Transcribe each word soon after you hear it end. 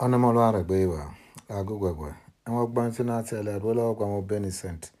Onomolware bewa agugwegwe amogbanti na tele rola ogwamo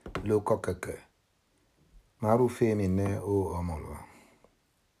Benicent loko keke maru femi ne o omolwa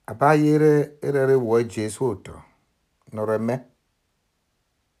abayere erere wo Jesu oto noreme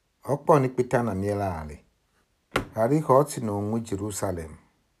okponi pitana miela ali ari hoti no nwu Jerusalem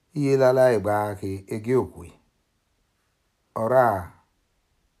iyelala igba ki egi okwi ora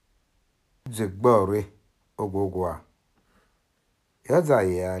zegbore ogwogwa yaza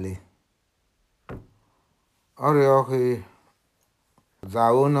yali oriohi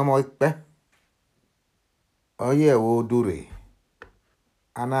zao no mo ikpe oye wo dure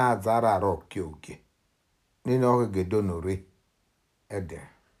ana zara ro kyoke nino gedonore ede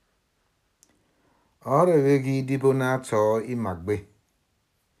orewegi dibo na to imagbe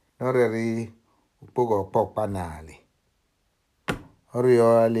oreri upogo popa nali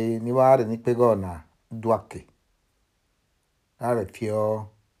orioli niware nipego na duake are pio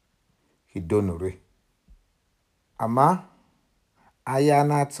hidonore ama aya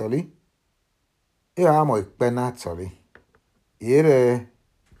na tsoli amo ikpe na tsoli ire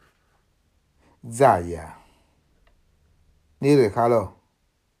zaya nire kalo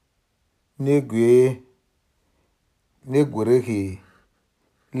negwerehi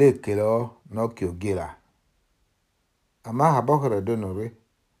lekelo no kyogela ama habokere donore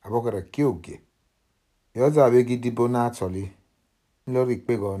abokere kyoge yoza begi dibo na tsoli lori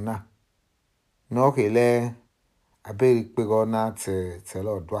pego na no kele aberi pego na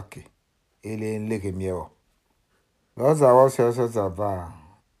tselo dwake ele nleke mieo loza wose zava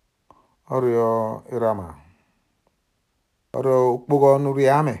orio irama oro ukpogo nuri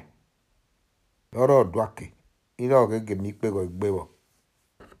ame oro dwake ile ogege mi pego igbebo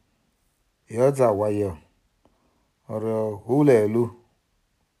yoza wayo oro hulelu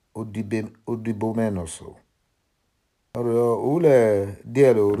odibo menoso oro ule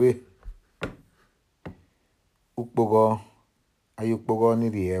dielore ukpogo ayukpogo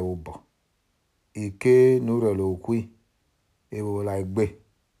niri ewubo ike nurelo okwi ewola igbe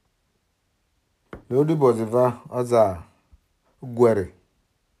lodibo ziva oza gwere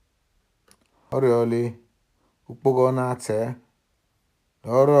orioli ukpogo na te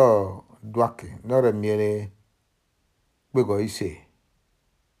oro dwake nore miele pego ise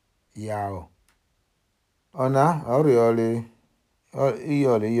yao ona orioli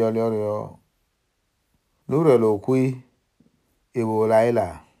iyoli orio nurelo okwi ewola ila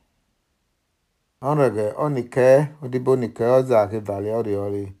onrege onike odibo nike oza ke vali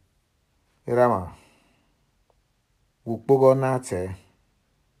orioli irama ukpogo na te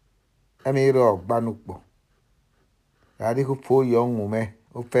emi ro gbanukpo ari ku fo yo ngume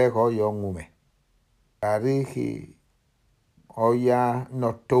o fe ho yo ngume ari ki oya no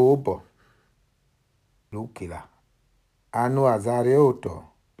tobo lukila anu azare oto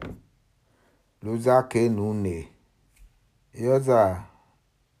luza ke nune yoza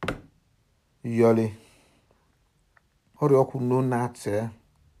yoli ori okunu na te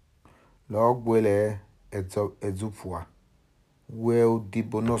lo gwele ezufua we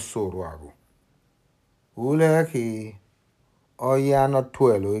odibo no soro ago ule ki oya no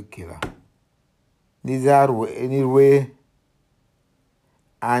tuelo ikila nizaru eniwe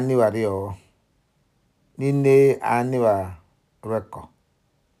aniwa rio nine aniwa reko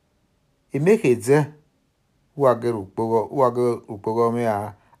imekeze wage ukpogo me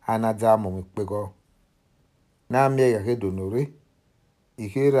anaza mo ikpego na mie ya ke donore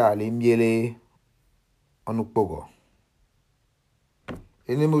ikira ali miele onukpogo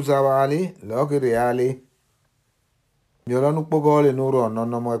eni muzawali lokiri ali miolo nukpogo le nuro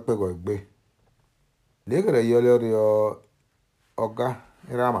no mo ikpego igbe legere yole rio oga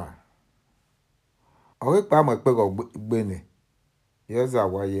irama oge pa mo ikpego igbene yoza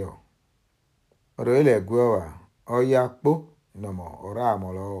wayo oro ile gwewa oya kpo nomo ora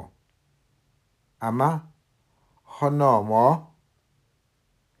amolo ama hono mo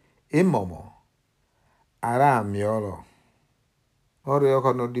imomo ara miolo oro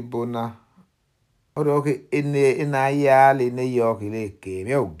kono dibona oro ke ina ya le ne yo kile ke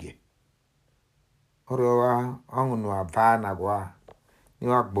me oge oro wa ongunu avana gwa ni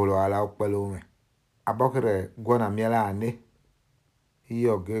wa gbolo ala opelo me abokere gona miela ane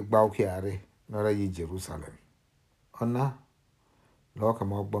iyo ge gba okiare nora yi Jerusalem ona loka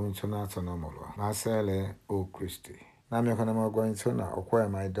mo gbon tuna tuna molwa na sele o Christi na mi kana mo gbon tuna okwa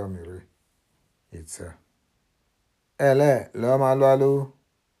mai domire itse ele lo ma lo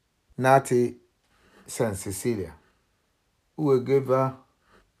nati Saint Cecilia uwe geva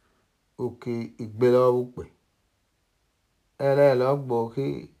oke igbelo upe ele lo gbo ki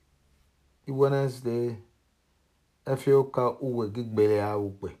Wednesday efioka uwe gigbele ya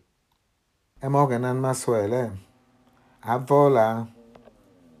ukwe emogenan maswele avola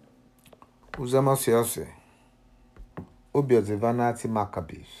uzemosiose obiozivanati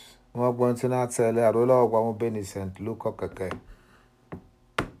Maccabis mwagwantina tele arola ogwa mobeni St. Luke keke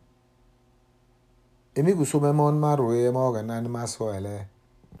emi gusomemon marwe emogenan maswele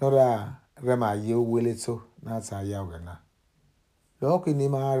nora rema ye weleto na ta ya ogena loki ni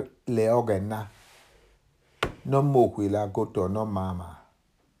ma le ogena no mokwila goto no mama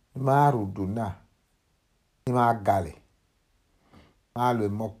ma ruduna ni ma gale ma lo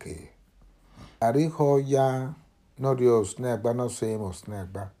moke ariho ya no rio snegba no semo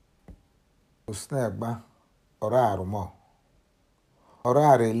snegba snegba ora arumo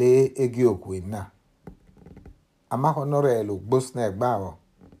ora arele egi okwina amako no relo gbo snegba o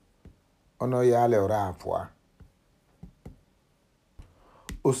ono ya le ora afwa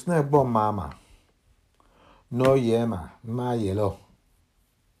o snegba mama no yema ma yelo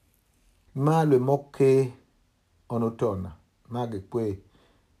ma le moke onotona ma gekwe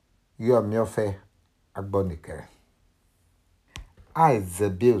yo miofe agbonike ai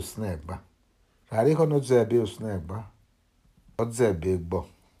zebe snegba ari kono zebe snegba o zebe gbo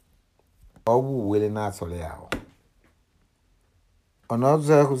owu wele na atole yawo ono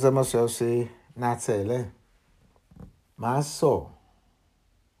ze kuzemose na tele ma so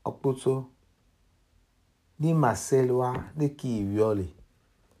okpoto ni maselwa ni ki wiole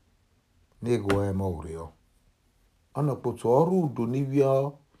ni go emo urio ono kpoto oru udu ni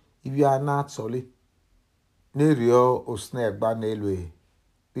wio iwi na atole ni rio osnegba na elwe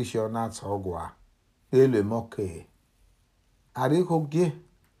isho na atogwa elwe moke ari kogie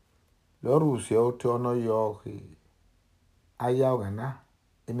loruse oto no yo aya ogana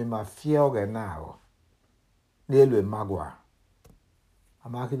emi ma fie ogana o n'elu magwa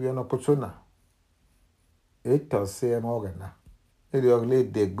amaki bi ono kotona eto se mo ogana eri ogle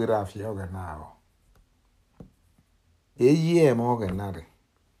de gbera fie ogana o eyi e mo ogana re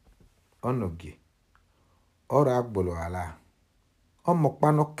onogi ora agbolo ala omo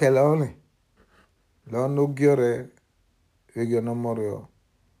pano kele ole lo no giore region morio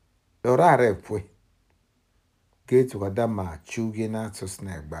ora re fue gate wadama chugi na to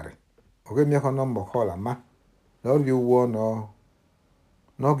snake bare oge mi ko no mo kola ma lo ri wo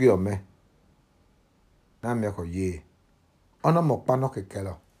no gi ome na mi ko ye ono mo pa no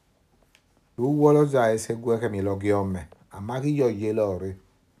kekelo wo lo za ese gwe ke mi lo gi ome amagi yo ye lo ri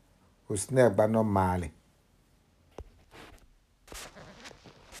o snake ba no male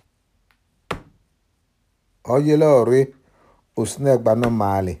o ye lo ri o snake ba no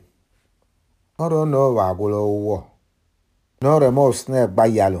male oro no wa gulo wo no re mo snake ba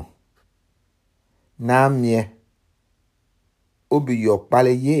yalo na mie obi yo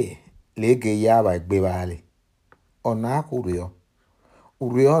pale ye lege ya ba gbe bale ona kurio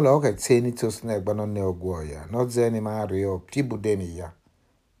urio lo ke teni to snake ba no ne ogwo ya no zeni ma rio pibude mi ya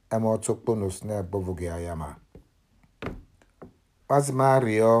amo tokpo no snake bovuge ayama pas ma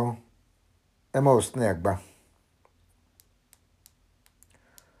rio emo snake ba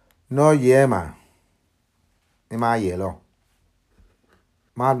no yema ni ma yelo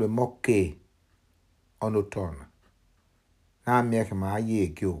ma lo moke onoton na mi ke ma ye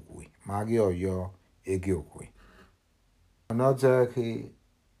ege okwe ma ge oyo ege okwe ono je ki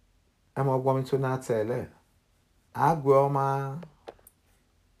emo gwo mi to na tele agwo ma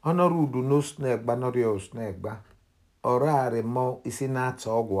ono rudu no snake ba no rio snake ba ora re mo isi na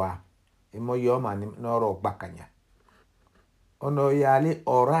togwa imo yo ma ni no ro gbakanya ono yali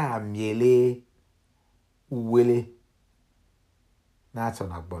ora miele uwele na to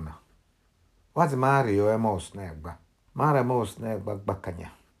na gbona what mario emo snake ba mara mo snake ba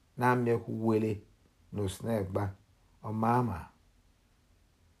gbakanya na mi uwele no snake ba o mama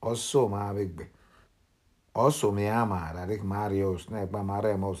oso ma begbe oso mi ama ra rik mario snake ba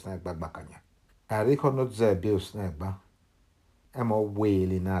mara mo snake ba gbakanya ari kono zebe snake ba emo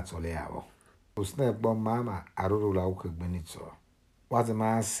wele na to le yawo o snake ba mama aruru la uke gbenito what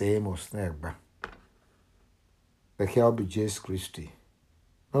ma say mo snake ba the help Jesus Christi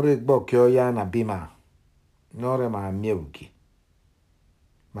nore gbo ke o ya na bima nore ma miewki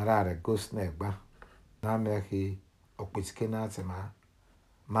marare go snake ba na me ki okpitike na tema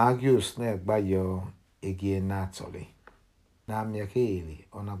ma gi o snake ba yo egi na tole na me ki ili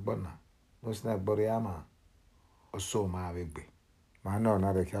ona gbona no snake bori ama o so ma begbe ma no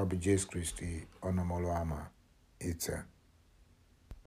na the help Jesus Christi ona molo ama ite